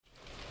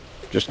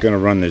Just going to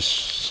run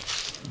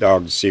this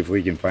dog to see if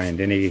we can find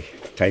any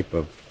type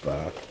of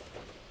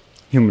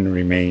human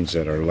remains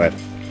that are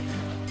left.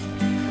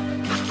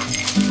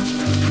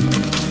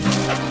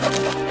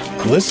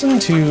 Listen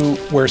to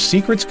Where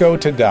Secrets Go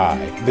to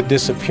Die, The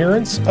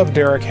Disappearance of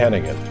Derek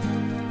Hennigan.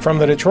 From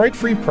the Detroit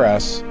Free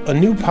Press, a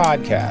new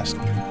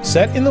podcast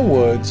set in the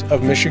woods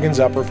of Michigan's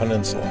Upper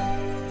Peninsula.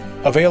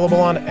 Available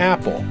on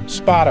Apple,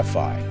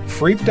 Spotify,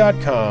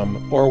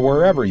 Freep.com, or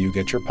wherever you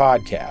get your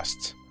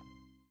podcasts.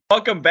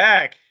 Welcome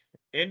back.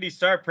 Indy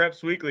Star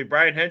Preps Weekly.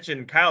 Brian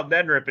Henson, Kyle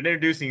Nedrip, and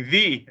introducing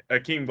the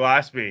Akeem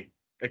Glaspie.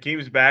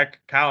 Akeem's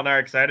back. Kyle and I are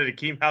excited.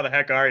 Akeem, how the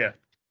heck are you?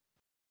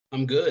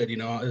 I'm good. You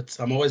know,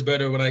 I'm always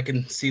better when I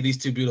can see these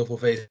two beautiful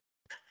faces,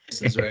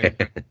 right?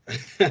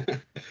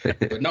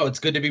 But no, it's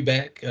good to be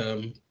back.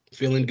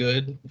 Feeling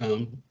good.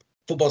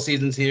 Football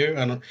season's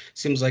here.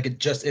 Seems like it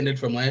just ended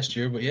from last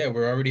year, but yeah,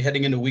 we're already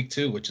heading into week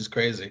 2, which is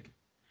crazy.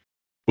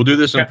 We'll do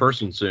this in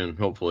person soon,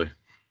 hopefully.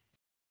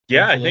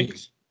 Yeah, hopefully. I think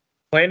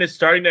plan is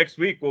starting next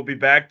week. We'll be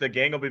back. The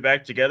gang will be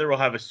back together. We'll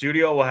have a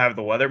studio. We'll have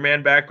the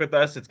weatherman back with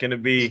us. It's going to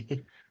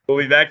be we'll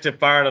be back to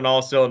firing on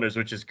all cylinders,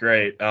 which is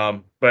great.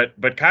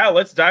 But Kyle,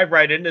 let's dive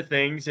right into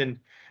things and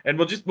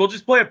we'll just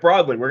play it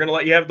broadly. We're gonna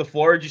let you have the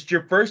floor. Just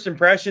your first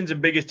impressions and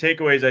biggest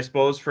takeaways, I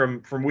suppose,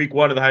 from week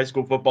 1 of the high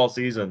school football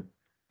season.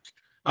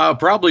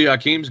 Probably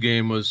Akeem's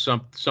game was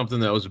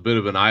something that was a bit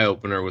of an eye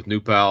opener with New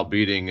Pal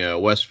beating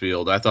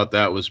Westfield. I thought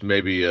that was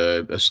maybe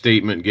a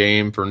statement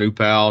game for New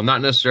Pal.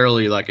 Not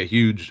necessarily like a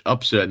huge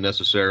upset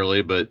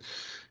necessarily, but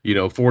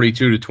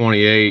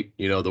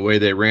 42-28, the way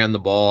they ran the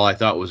ball, I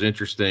thought was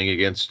interesting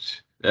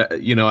against,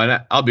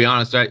 and I'll be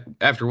honest,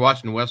 after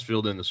watching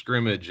Westfield in the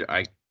scrimmage,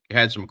 I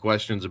had some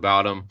questions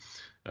about them.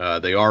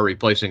 They are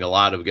replacing a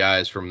lot of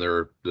guys from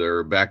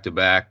their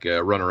back-to-back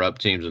runner-up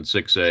teams in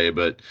 6A,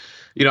 but,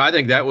 I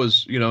think that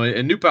was,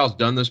 and New Pal's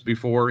done this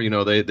before.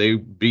 They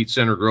beat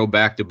Center Grove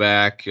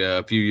back-to-back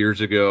a few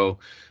years ago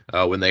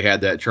when they had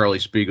that Charlie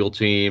Spiegel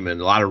team and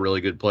a lot of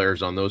really good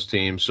players on those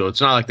teams. So it's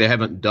not like they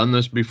haven't done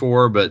this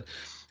before, but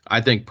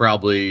I think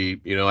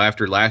probably,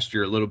 after last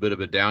year, a little bit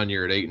of a down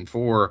year at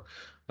 8-4,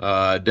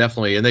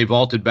 definitely. And they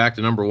vaulted back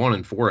to number 1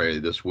 in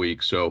 4A this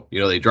week. So,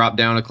 they dropped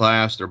down a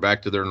class. They're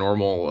back to their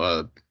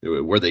normal,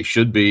 where they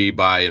should be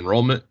by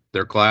enrollment,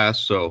 their class.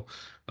 So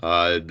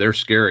they're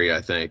scary,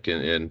 I think.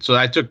 And so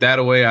I took that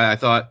away. I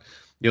thought,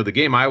 the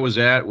game I was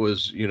at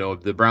was,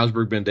 the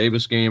Brownsburg-Ben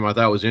Davis game. I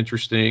thought was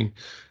interesting.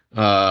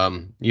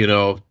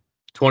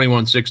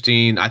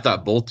 21-16, I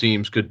thought both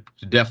teams could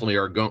definitely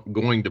are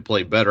going to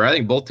play better. I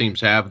think both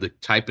teams have the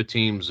type of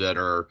teams that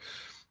are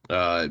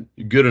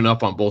good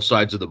enough on both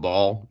sides of the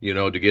ball,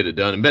 to get it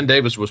done. And Ben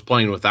Davis was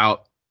playing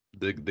without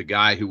the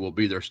guy who will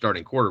be their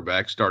starting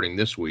quarterback starting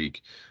this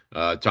week,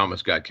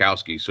 Thomas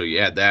Gotkowski. So you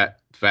add that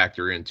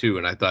factor in too.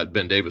 And I thought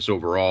Ben Davis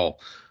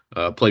overall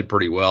played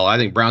pretty well. I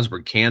think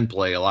Brownsburg can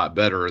play a lot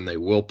better, and they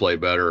will play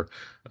better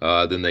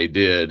than they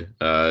did.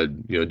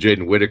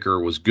 Jaden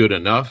Whitaker was good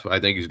enough. I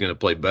think he's going to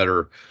play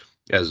better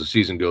as the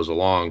season goes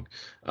along.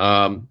 There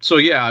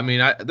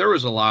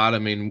was a lot.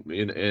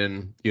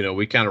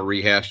 We kind of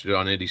rehashed it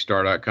on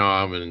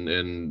IndyStar.com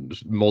in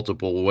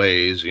multiple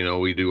ways.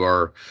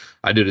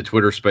 I did a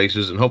Twitter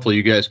Spaces, and hopefully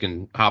you guys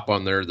can hop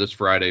on there this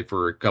Friday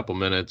for a couple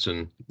minutes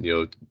and,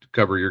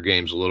 cover your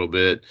games a little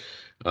bit.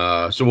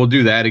 So we'll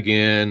do that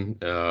again.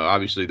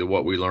 Obviously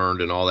what we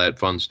learned and all that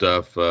fun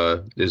stuff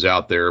is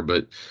out there,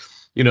 but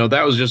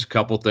that was just a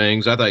couple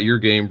things. I thought your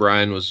game,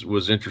 Brian,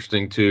 was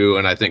interesting too,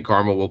 and I think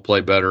Carmel will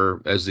play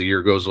better as the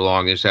year goes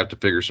along. They just have to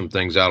figure some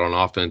things out on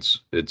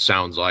offense, it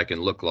sounds like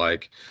and look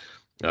like.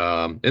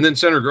 And then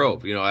Center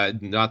Grove,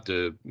 not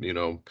to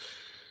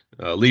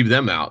leave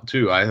them out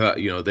too. I thought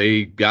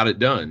they got it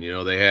done.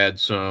 They had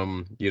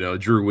some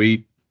Drew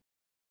Wheat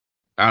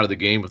out of the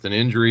game with an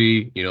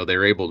injury. They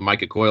were able.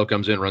 Micah Coyle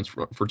comes in, runs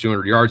for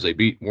 200 yards. They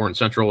beat Warren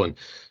Central and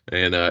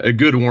a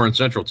good Warren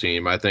Central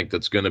team. I think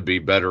that's going to be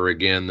better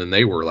again than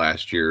they were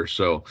last year.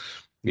 So,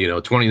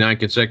 29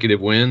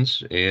 consecutive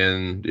wins,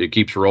 and it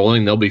keeps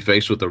rolling. They'll be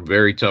faced with a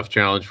very tough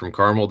challenge from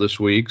Carmel this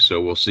week. So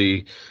we'll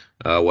see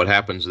what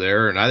happens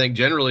there. And I think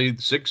generally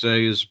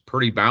 6A is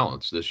pretty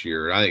balanced this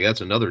year. I think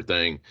that's another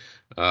thing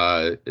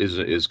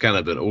is kind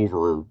of an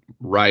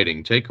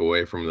overriding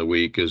takeaway from the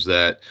week is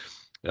that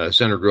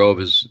Center Grove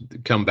has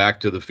come back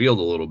to the field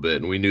a little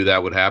bit, and we knew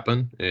that would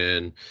happen.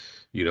 And,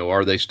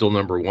 are they still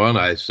number 1?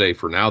 I say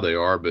for now they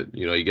are, but,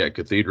 you got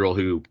Cathedral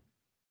who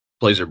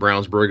plays at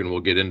Brownsburg, and we'll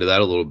get into that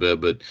a little bit.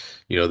 But,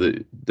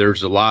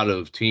 there's a lot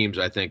of teams,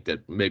 I think,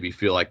 that maybe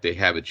feel like they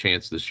have a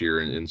chance this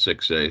year in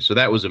 6A. So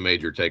that was a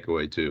major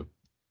takeaway too.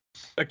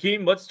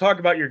 Akeem, let's talk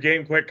about your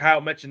game quick. Kyle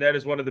mentioned that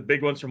as one of the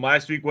big ones from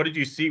last week. What did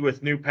you see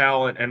with New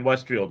Pal and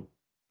Westfield?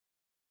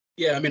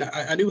 Yeah, I mean,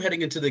 I knew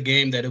heading into the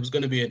game that it was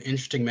going to be an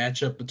interesting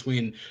matchup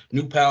between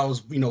New Pal's,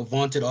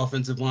 vaunted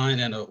offensive line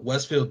and a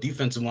Westfield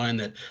defensive line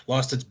that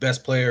lost its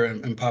best player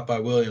in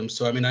Popeye Williams.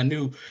 So, I mean, I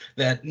knew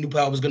that New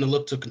Pal was going to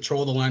look to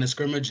control the line of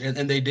scrimmage, and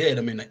they did.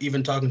 I mean,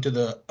 even talking to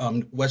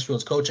the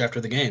Westfield's coach after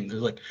the game, they're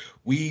like,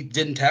 we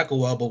didn't tackle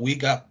well, but we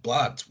got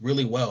blocked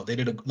really well.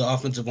 The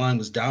offensive line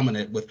was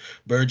dominant with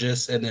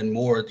Burgess and then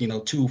Moore,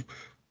 two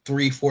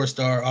 3-4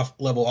 star off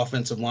level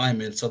offensive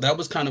linemen. So that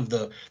was kind of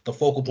the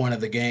focal point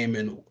of the game.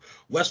 And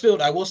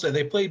Westfield, I will say,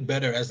 they played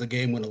better as the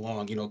game went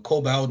along.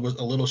 Cole Ballard was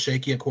a little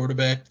shaky at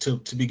quarterback to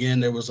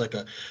begin. There was like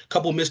a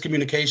couple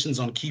miscommunications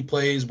on key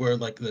plays where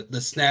like the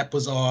snap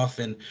was off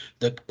and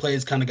the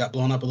plays kind of got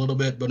blown up a little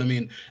bit. But I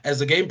mean, as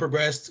the game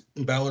progressed,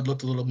 Ballard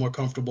looked a little more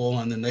comfortable.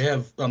 And then they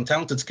have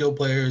talented skill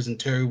players, and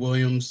Terry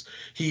Williams,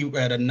 he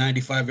had a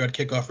 95-yard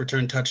kickoff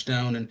return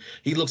touchdown, and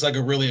he looks like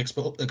a really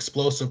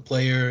explosive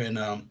player.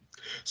 And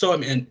so I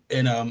mean,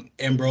 and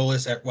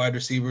Ambrolis at wide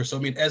receiver. So I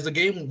mean, as the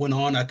game went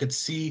on, I could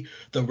see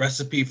the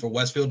recipe for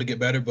Westfield to get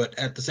better, but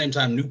at the same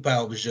time, New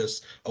Pal was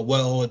just a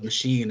well-oiled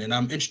machine, and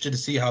I'm interested to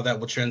see how that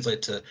will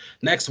translate to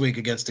next week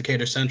against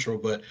Decatur Central.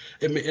 But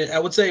I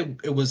would say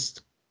it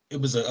was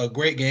a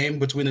great game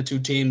between the two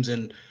teams,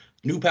 and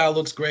New Pal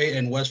looks great,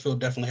 and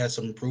Westfield definitely has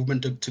some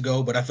improvement to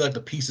go. But I feel like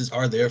the pieces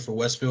are there for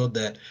Westfield.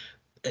 That,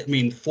 I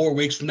mean, 4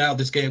 weeks from now,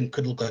 this game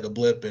could look like a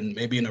blip, and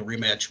maybe in a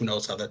rematch, who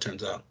knows how that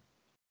turns out.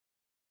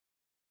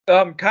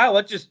 Kyle,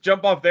 let's just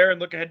jump off there and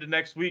look ahead to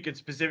next week. And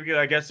specifically,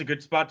 I guess a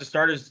good spot to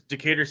start is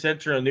Decatur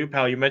Central and New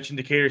Pal. You mentioned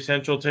Decatur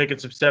Central taking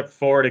some step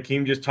forward.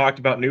 Akeem just talked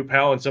about New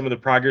Pal and some of the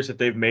progress that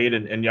they've made,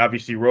 and you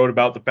obviously wrote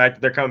about the fact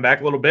that they're coming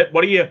back a little bit.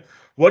 What do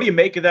you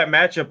make of that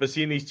matchup of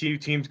seeing these two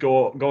teams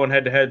going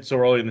head to head so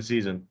early in the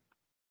season?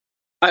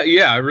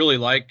 Yeah, I really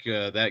like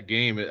that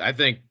game. I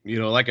think,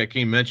 like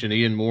Akeem mentioned,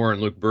 Ian Moore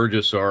and Luke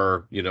Burgess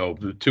are,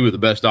 two of the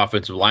best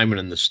offensive linemen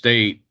in the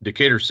state.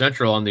 Decatur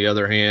Central, on the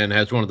other hand,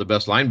 has one of the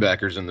best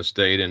linebackers in the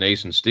state, and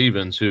Asen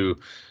Stevens, who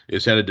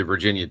is headed to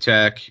Virginia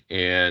Tech.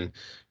 And,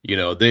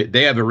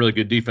 they have a really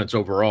good defense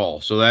overall.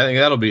 So I think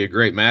that'll be a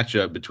great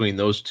matchup between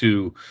those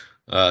two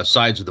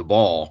sides of the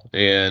ball.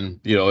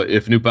 And,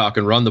 if New Pal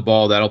can run the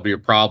ball, that'll be a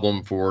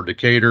problem for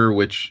Decatur,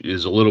 which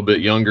is a little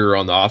bit younger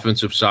on the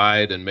offensive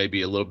side and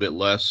maybe a little bit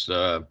less,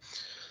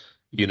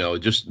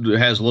 just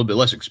has a little bit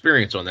less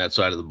experience on that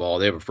side of the ball.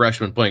 They have a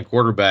freshman playing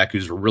quarterback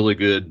who's a really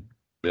good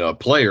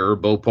player,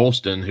 Bo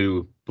Polston,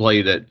 who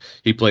played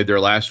there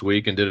last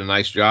week and did a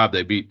nice job.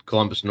 They beat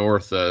Columbus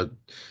North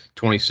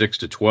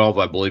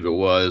 26-12, I believe it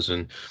was.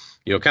 And,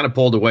 kind of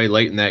pulled away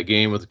late in that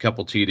game with a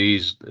couple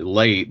TDs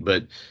late,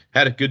 but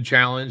had a good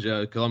challenge.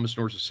 Columbus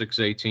North's a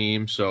 6A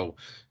team, so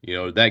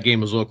that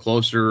game was a little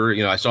closer.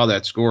 I saw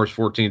that score is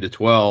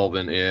 14-12,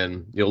 and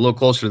a little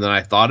closer than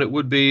I thought it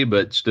would be,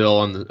 but still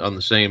on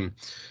the same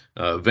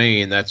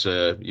vein. That's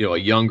a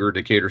younger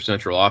Decatur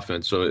Central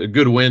offense, so a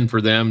good win for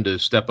them to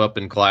step up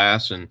in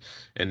class, and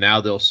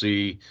now they'll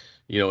see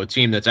a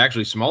team that's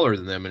actually smaller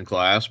than them in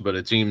class, but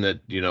a team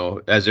that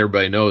as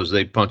everybody knows,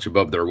 they punch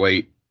above their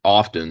weight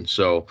often.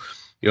 So,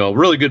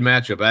 really good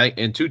matchup.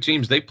 And two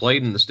teams, they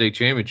played in the state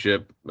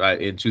championship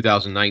in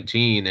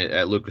 2019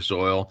 at Lucas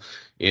Oil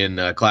in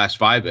Class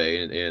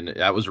 5A, and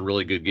that was a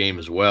really good game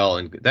as well.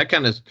 And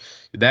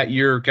that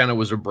year kind of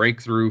was a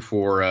breakthrough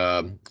for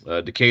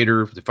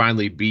Decatur to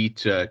finally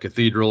beat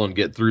Cathedral and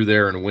get through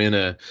there and win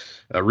a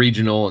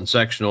regional and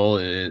sectional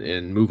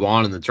and move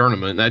on in the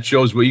tournament. And that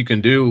shows what you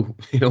can do,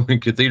 in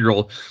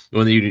Cathedral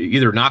when you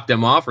either knock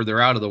them off or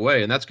they're out of the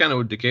way. And that's kind of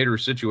what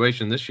Decatur's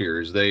situation this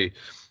year is.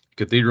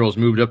 Cathedral's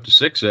moved up to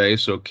 6A,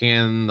 so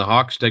can the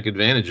Hawks take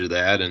advantage of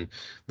that? And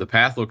the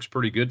path looks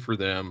pretty good for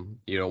them,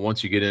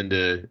 once you get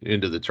into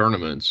the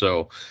tournament.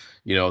 So,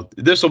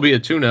 this will be a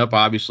tune-up,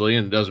 obviously,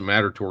 and it doesn't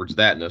matter towards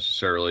that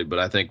necessarily, but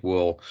I think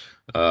will,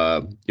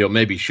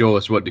 maybe show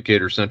us what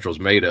Decatur Central's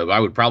made of.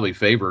 I would probably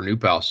favor New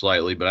Pal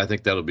slightly, but I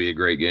think that'll be a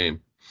great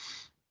game.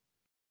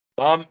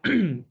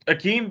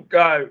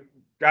 Akeem,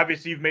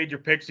 obviously, you've made your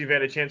picks. You've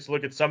had a chance to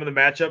look at some of the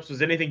matchups.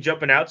 Was anything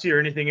jumping out to you or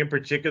anything in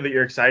particular that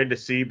you're excited to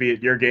see, be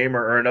it your game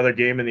or another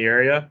game in the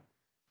area?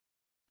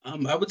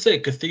 I would say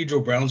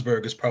Cathedral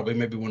Brownsburg is probably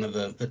maybe one of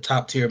the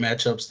top tier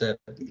matchups that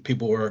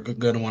people are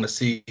going to want to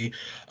see.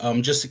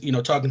 Just,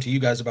 talking to you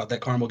guys about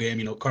that Carmel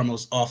game,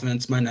 Carmel's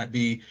offense might not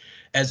be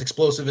as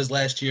explosive as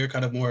last year,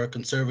 kind of more a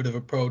conservative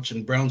approach.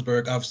 And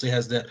Brownsburg obviously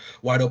has that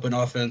wide open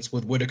offense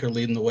with Whitaker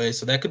leading the way.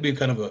 So that could be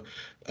kind of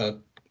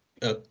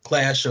a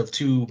clash of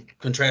two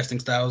contrasting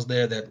styles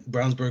there, that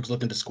Brownsburg's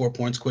looking to score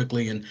points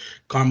quickly and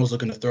Carmel's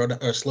looking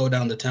to slow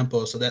down the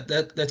tempo. So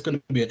that's going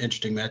to be an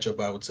interesting matchup,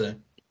 I would say.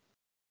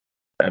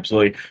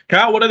 Absolutely.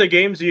 Kyle, what other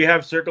games do you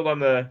have circled on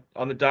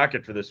the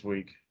docket for this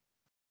week?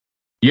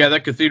 Yeah,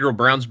 that Cathedral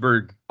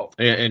Brownsburg,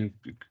 and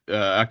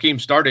Akeem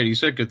started. He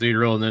said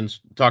Cathedral and then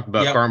talked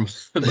about Carmel,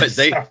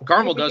 but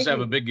Carmel does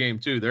have a big game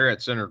too. They're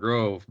at Center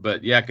Grove,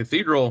 but yeah,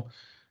 Cathedral.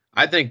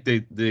 I think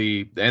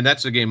and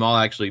that's the game I'll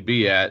actually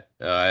be at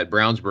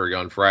Brownsburg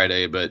on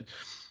Friday. But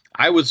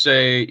I would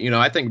say,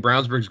 I think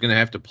Brownsburg's going to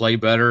have to play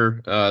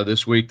better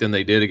this week than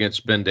they did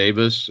against Ben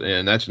Davis,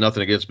 and that's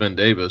nothing against Ben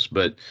Davis,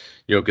 but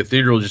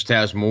Cathedral just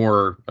has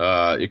more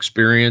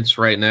experience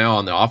right now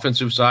on the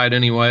offensive side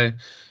anyway,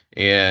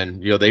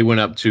 and they went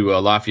up to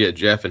Lafayette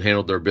Jeff and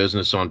handled their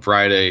business on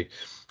Friday,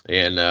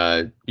 and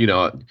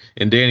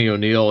and Danny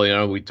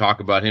O'Neill, we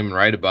talk about him and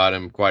write about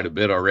him quite a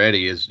bit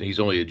already. He's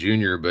only a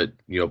junior, but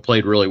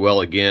played really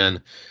well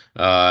again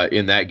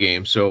in that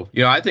game. So,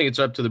 I think it's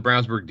up to the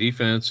Brownsburg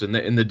defense, and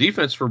the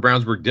defense for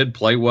Brownsburg did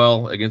play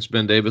well against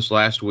Ben Davis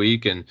last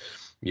week. And,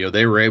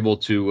 they were able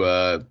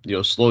to,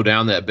 slow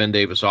down that Ben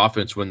Davis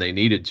offense when they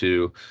needed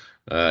to.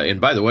 And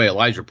by the way,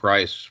 Elijah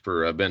Price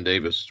for Ben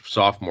Davis,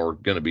 sophomore,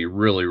 going to be he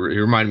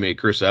reminded me of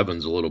Chris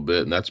Evans a little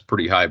bit, and that's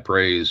pretty high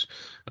praise,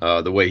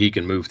 the way he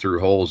can move through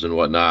holes and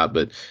whatnot.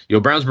 But,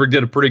 Brownsburg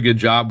did a pretty good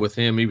job with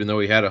him, even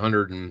though he had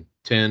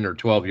 110 or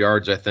 12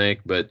 yards, I think.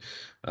 But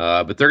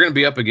they're going to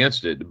be up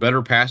against it.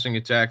 Better passing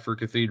attack for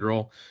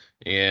Cathedral,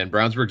 and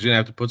Brownsburg's going to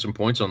have to put some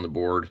points on the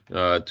board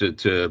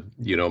to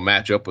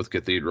match up with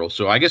Cathedral.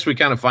 So I guess we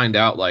kind of find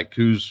out like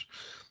who's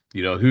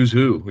who's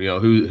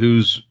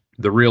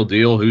the real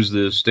deal, who's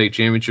the state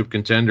championship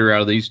contender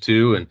out of these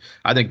two, and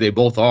I think they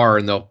both are,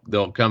 and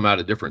they'll come out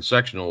of different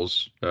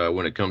sectionals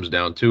when it comes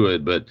down to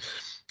it. But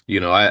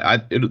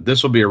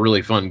this will be a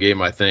really fun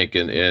game, I think,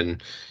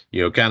 and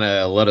kind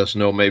of let us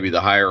know maybe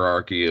the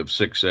hierarchy of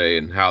 6A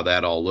and how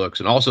that all looks.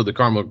 And also the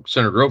Carmel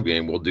Center Grove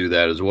game will do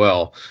that as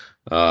well.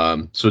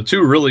 So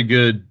two really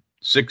good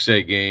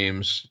 6A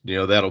games,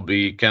 that'll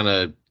be kind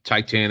of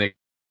titanic.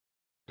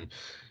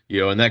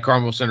 And that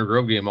Carmel Center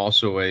Grove game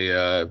also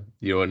an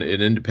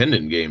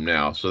independent game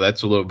now. So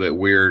that's a little bit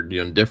weird,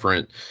 and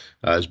different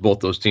as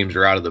both those teams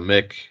are out of the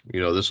MIC.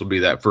 This will be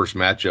that first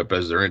matchup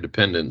as they're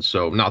independent.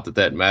 So not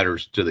that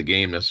matters to the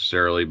game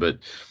necessarily, but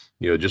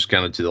just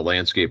kind of to the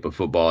landscape of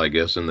football, I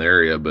guess, in the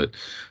area. But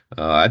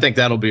I think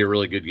that'll be a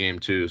really good game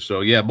too.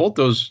 So yeah, both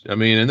those,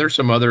 and there's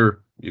some other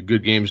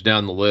good games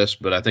down the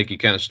list, but I think you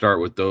kind of start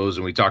with those.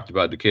 And we talked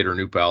about Decatur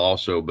New Pal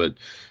also, but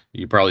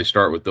you probably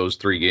start with those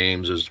three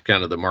games as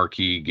kind of the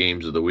marquee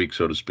games of the week,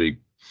 so to speak.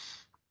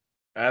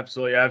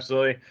 Absolutely.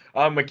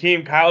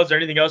 Makeem, Kyle, is there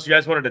anything else you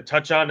guys wanted to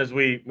touch on as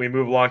we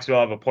move along? So we'll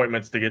have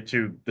appointments to get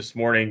to this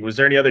morning. Was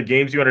there any other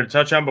games you wanted to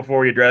touch on before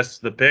we address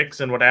the picks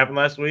and what happened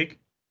last week?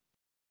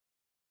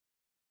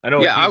 I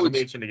know I would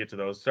mention to get to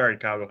those. Sorry,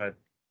 Kyle, go ahead.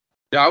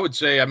 Yeah, I would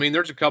say,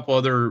 there's a couple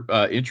other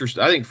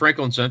interesting. I think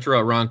Franklin Central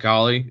at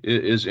Roncalli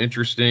is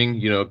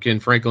interesting. Can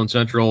Franklin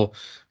Central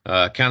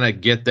kind of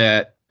get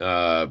that,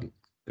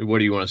 what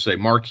do you want to say,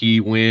 marquee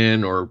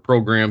win or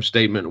program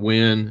statement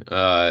win?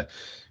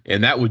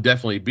 And that would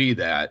definitely be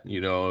that,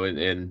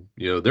 and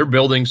they're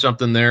building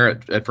something there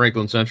at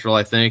Franklin Central.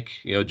 I think,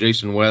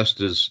 Jason West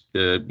has,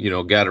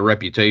 got a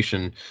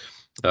reputation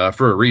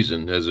for a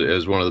reason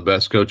as one of the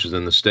best coaches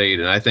in the state.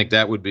 And I think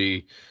that would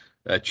be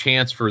a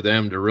chance for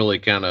them to really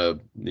kind of,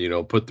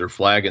 put their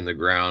flag in the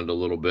ground a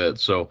little bit.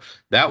 So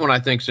that one I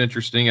think is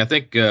interesting. I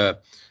think,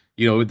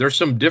 there's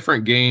some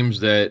different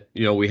games that,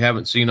 we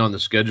haven't seen on the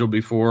schedule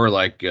before,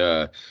 like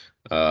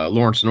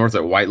Lawrence North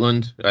at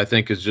Whiteland, I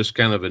think is just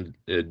kind of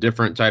a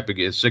different type of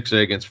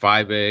 6A against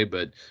 5A,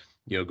 but,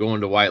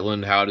 going to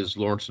Whiteland, how does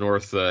Lawrence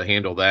North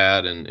handle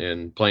that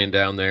and playing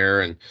down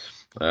there? And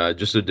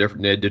just a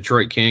different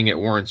Detroit King at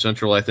Warren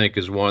Central, I think,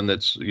 is one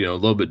that's, a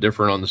little bit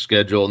different on the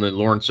schedule. And then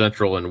Lawrence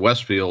Central and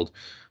Westfield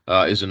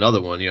is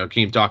another one.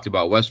 Keem talked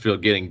about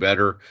Westfield getting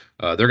better.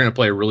 They're going to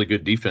play a really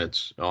good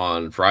defense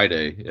on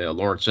Friday.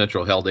 Lawrence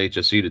Central held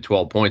HSE to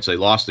 12 points. They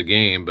lost the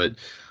game, but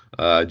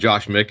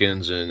Josh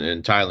Mickens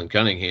and Tylen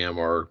Cunningham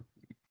are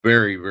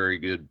very, very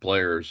good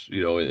players,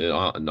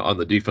 on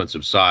the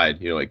defensive side.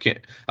 I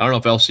don't know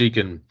if LC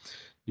can,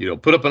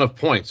 put up enough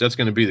points. That's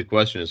going to be the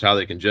question, is how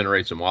they can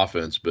generate some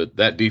offense. But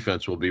that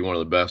defense will be one of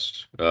the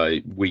best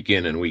week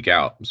in and week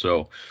out.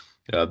 So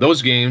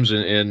those games,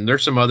 and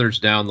there's some others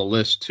down the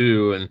list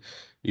too. And,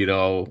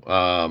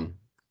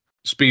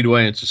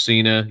 Speedway and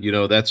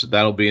Cecina,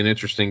 that'll be an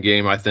interesting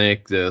game. I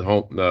think the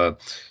home,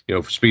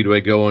 for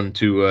Speedway going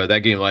to that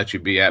game will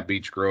actually be at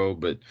Beech Grove,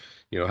 but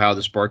how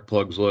the Spark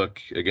Plugs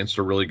look against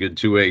a really good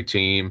 2A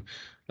team.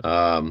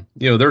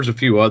 There's a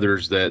few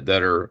others that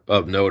are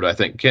of note, I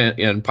think.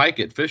 And Pike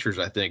at Fishers,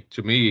 I think,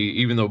 to me,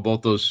 even though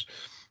both those,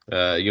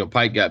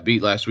 Pike got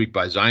beat last week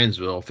by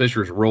Zionsville,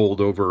 Fishers rolled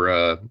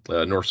over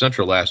North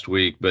Central last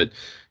week. But,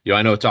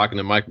 I know talking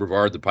to Mike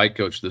Brevard, the Pike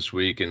coach this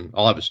week, and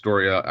I'll have a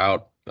story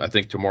out, I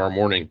think, tomorrow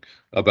morning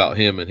about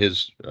him and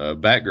his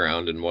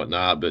background and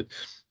whatnot. But,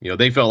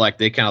 they felt like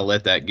they kind of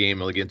let that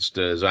game against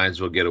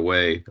Zionsville get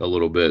away a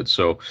little bit.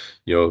 So,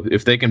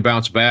 if they can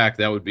bounce back,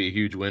 that would be a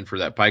huge win for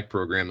that Pike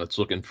program that's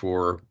looking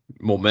for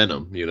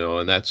momentum,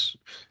 and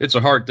it's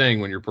a hard thing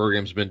when your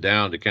program's been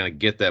down to kind of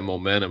get that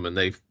momentum. And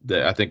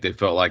I think they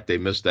felt like they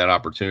missed that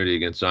opportunity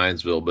against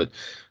Zionsville.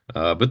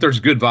 But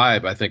there's good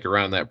vibe, I think,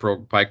 around that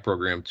Pike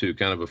program too,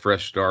 kind of a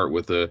fresh start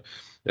with a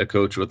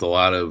coach with a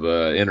lot of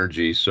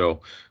energy.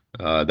 So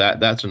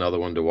that's another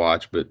one to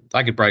watch. But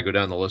I could probably go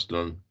down the list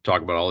and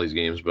talk about all these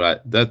games.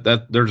 But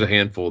that there's a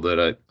handful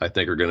that I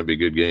think are going to be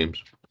good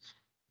games.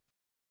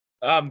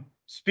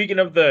 Speaking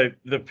of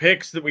the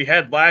picks that we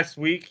had last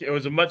week, it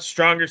was a much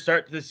stronger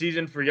start to the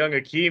season for young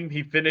Akeem.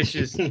 He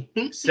finishes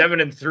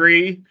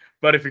 7-3.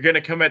 But if you're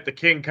gonna come at the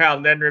king, Kyle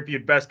Nedrip,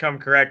 you'd best come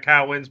correct.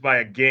 Kyle wins by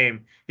a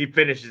game. He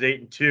finishes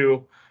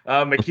 8-2.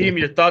 Akeem,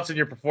 your thoughts on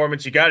your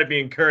performance? You got to be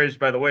encouraged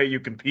by the way you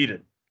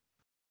competed.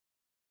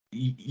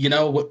 You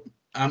know what?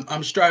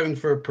 I'm striving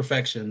for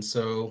perfection,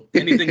 so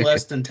anything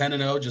less than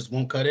 10-0 just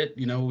won't cut it.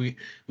 You know,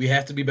 we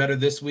have to be better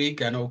this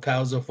week. I know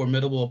Kyle's a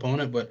formidable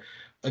opponent, but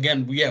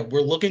again,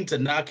 we're looking to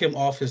knock him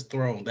off his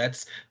throne.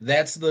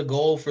 That's the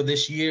goal for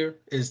this year,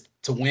 is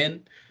to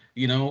win.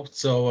 You know,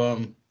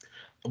 so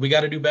we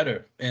got to do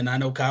better, and I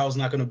know Kyle's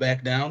not going to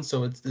back down.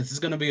 So this is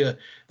going to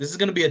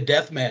be a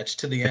death match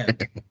to the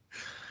end.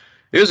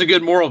 It was a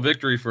good moral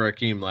victory for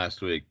Akeem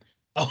last week.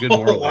 Good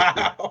moral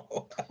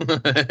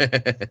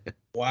victory.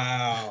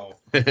 Wow.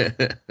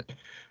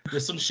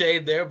 There's some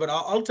shade there, but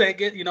I'll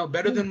take it. You know,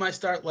 better than my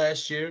start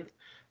last year.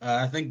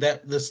 I think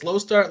that the slow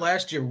start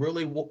last year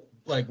really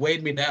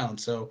weighed me down.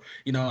 So,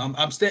 you know, I'm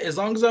as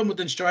long as I'm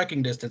within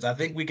striking distance, I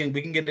think we can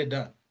get it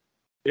done.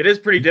 It is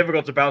pretty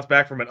difficult to bounce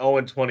back from an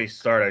 0-20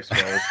 start, I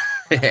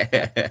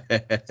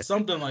suppose.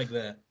 Something like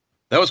that.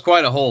 That was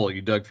quite a hole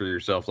you dug for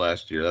yourself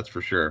last year, that's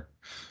for sure.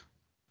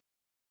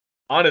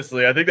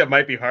 Honestly, I think that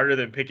might be harder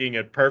than picking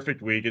a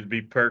perfect week. It'd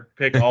be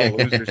pick all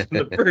losers in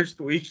the first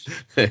week.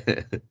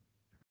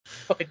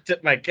 I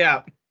tip my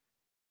cap.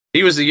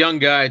 He was a young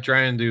guy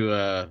trying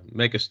to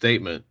make a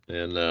statement,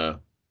 and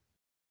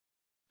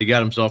he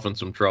got himself in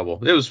some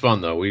trouble. It was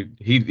fun though.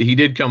 He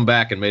did come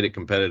back and made it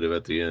competitive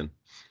at the end.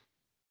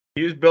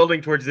 He was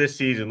building towards this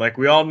season. Like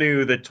we all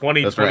knew that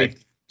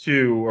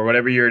 2022 or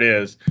whatever year it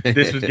is,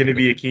 this was going to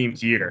be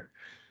Akeem's year.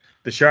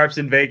 The Sharps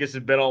in Vegas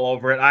have been all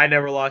over it. I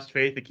never lost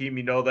faith, Akeem.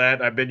 You know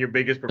that. I've been your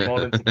biggest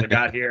proponent since I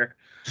got here.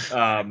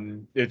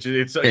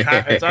 It's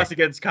us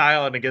against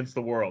Kyle and against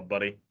the world,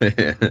 buddy.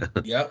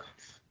 Yep.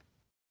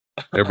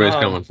 Everybody's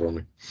coming for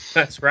me.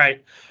 That's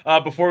right.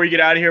 Before we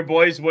get out of here,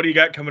 boys, what do you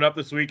got coming up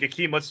this week?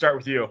 Akeem, let's start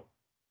with you.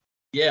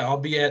 Yeah, I'll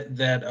be at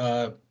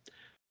that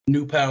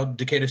New Pal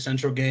Decatur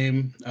Central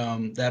game.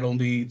 That'll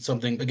be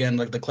something, again,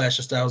 like the clash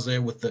of styles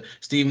there with the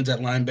Stevens at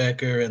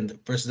linebacker and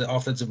versus the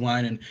offensive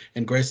line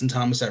and Grayson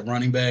Thomas at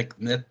running back.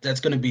 That's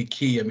going to be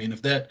key. I mean,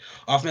 if that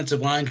offensive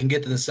line can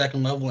get to the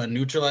second level and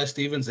neutralize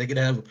Stevens, they could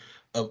have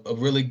a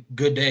really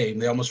good day.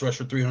 They almost rushed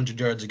for 300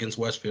 yards against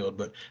Westfield,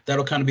 but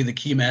that'll kind of be the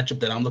key matchup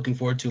that I'm looking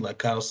forward to, like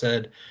Kyle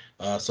said.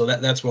 So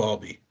that's where I'll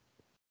be.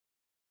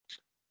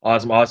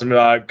 Awesome.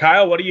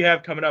 Kyle, what do you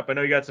have coming up? I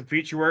know you got some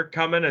feature work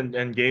coming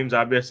and games,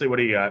 obviously. What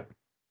do you got?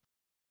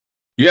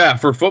 Yeah,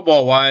 for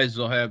football-wise,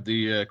 they'll have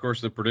of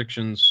course, the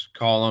predictions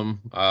column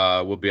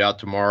will be out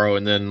tomorrow.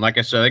 And then, like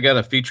I said, I got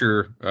a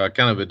feature,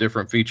 kind of a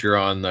different feature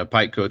on the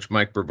Pike coach,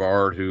 Mike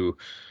Brevard, who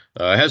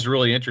has a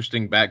really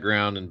interesting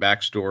background and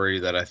backstory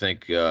that I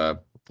think,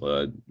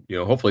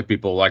 hopefully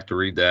people like to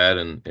read that.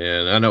 And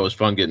I know it was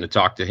fun getting to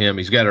talk to him.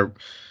 He's got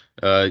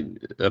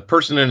a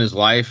person in his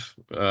life,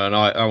 and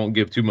I won't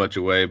give too much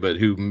away, but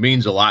who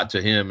means a lot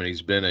to him, and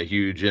he's been a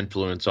huge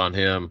influence on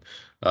him,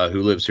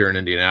 who lives here in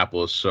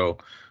Indianapolis. So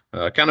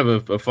kind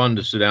of a fun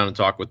to sit down and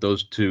talk with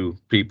those two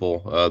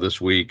people this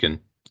week. And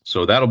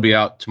so that'll be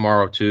out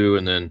tomorrow too.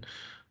 And then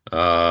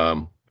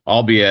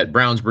I'll be at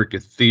Brownsburg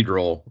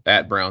Cathedral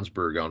at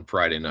Brownsburg on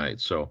Friday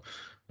night. So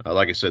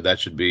like I said, that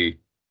should be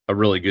a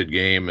really good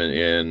game,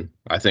 and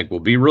I think will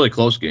be a really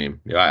close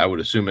game. Yeah, I would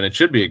assume, and it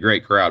should be a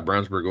great crowd.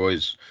 Brownsburg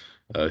always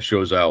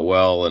shows out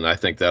well, and I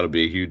think that'll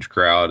be a huge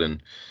crowd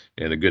and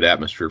a good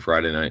atmosphere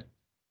Friday night.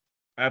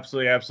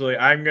 Absolutely.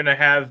 I'm going to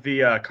have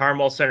the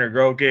Carmel Center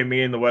Grove game.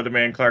 Me and the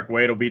weatherman Clark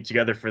Wade will be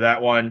together for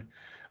that one.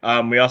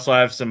 We also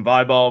have some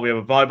volleyball. We have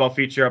a volleyball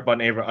feature up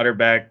on Ava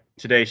Utterback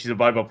today. She's a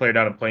volleyball player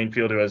down in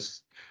Plainfield who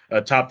has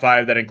a top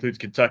 5 that includes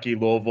Kentucky,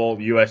 Louisville,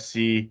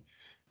 USC,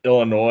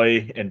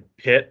 Illinois, and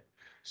Pitt.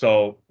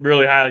 So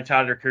really highly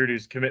touted recruit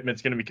whose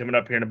commitment's going to be coming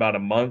up here in about a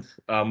month,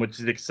 which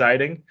is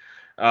exciting.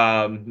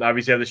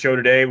 Obviously, on the show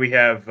today, we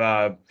have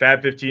Fab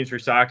 15s for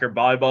soccer,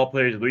 volleyball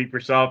players, Louis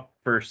Persoff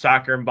for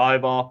soccer and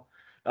volleyball.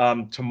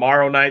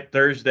 Tomorrow night,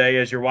 Thursday,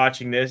 as you're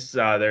watching this,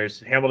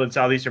 there's Hamilton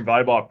Southeastern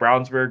Volleyball at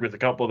Brownsburg with a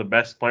couple of the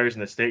best players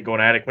in the state going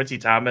at it. Quincy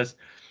Thomas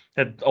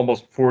had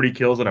almost 40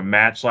 kills in a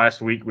match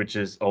last week, which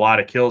is a lot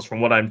of kills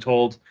from what I'm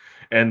told.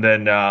 And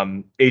then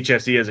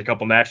HSE has a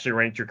couple nationally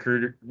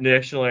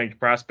ranked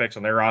prospects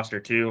on their roster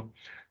too.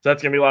 So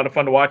that's going to be a lot of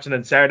fun to watch. And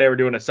then Saturday, we're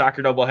doing a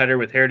soccer doubleheader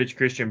with Heritage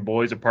Christian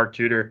boys at Park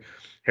Tudor.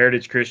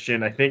 Heritage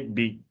Christian, I think,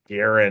 beat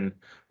Guerin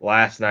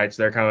last night,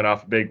 so they're coming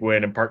off a big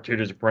win. And Park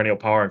Tudor's a perennial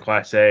power in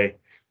Class A,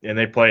 and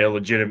they play a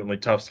legitimately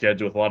tough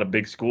schedule with a lot of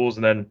big schools.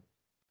 And then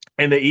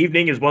in the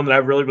evening is one that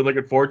I've really been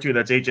looking forward to.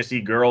 That's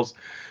HSE girls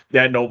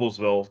at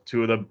Noblesville,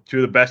 two of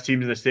the best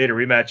teams in the state. A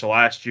rematch of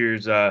last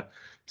year's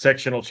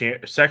sectional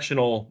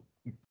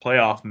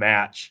playoff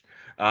match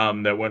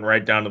that went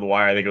right down to the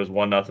wire. I think it was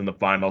 1-0 in the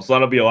final. So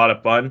that'll be a lot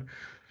of fun.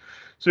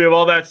 So we have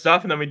all that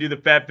stuff, and then we do the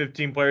Fab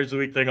 15 Players of the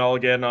Week thing all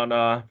again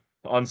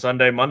on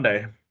Sunday,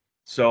 Monday.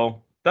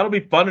 So that'll be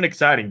fun and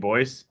exciting,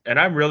 boys. And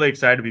I'm really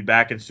excited to be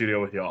back in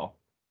studio with y'all.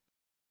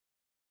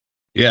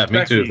 Yeah,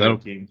 me too. Especially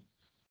team.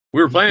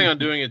 We were planning on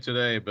doing it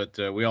today, but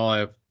we all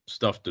have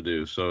stuff to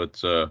do, so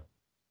it's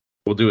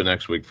we'll do it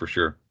next week for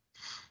sure.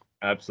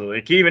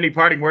 Absolutely. Keem, any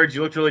parting words?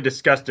 You looked really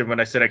disgusted when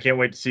I said I can't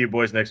wait to see you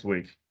boys next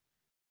week.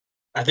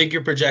 I think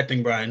you're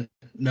projecting, Brian.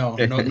 No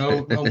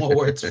more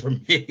words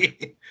from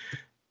me.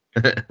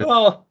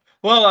 Well,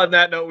 on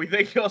that note, we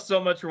thank you all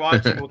so much for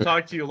watching. We'll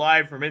talk to you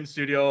live from in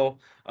studio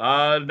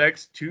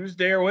next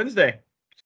Tuesday or Wednesday.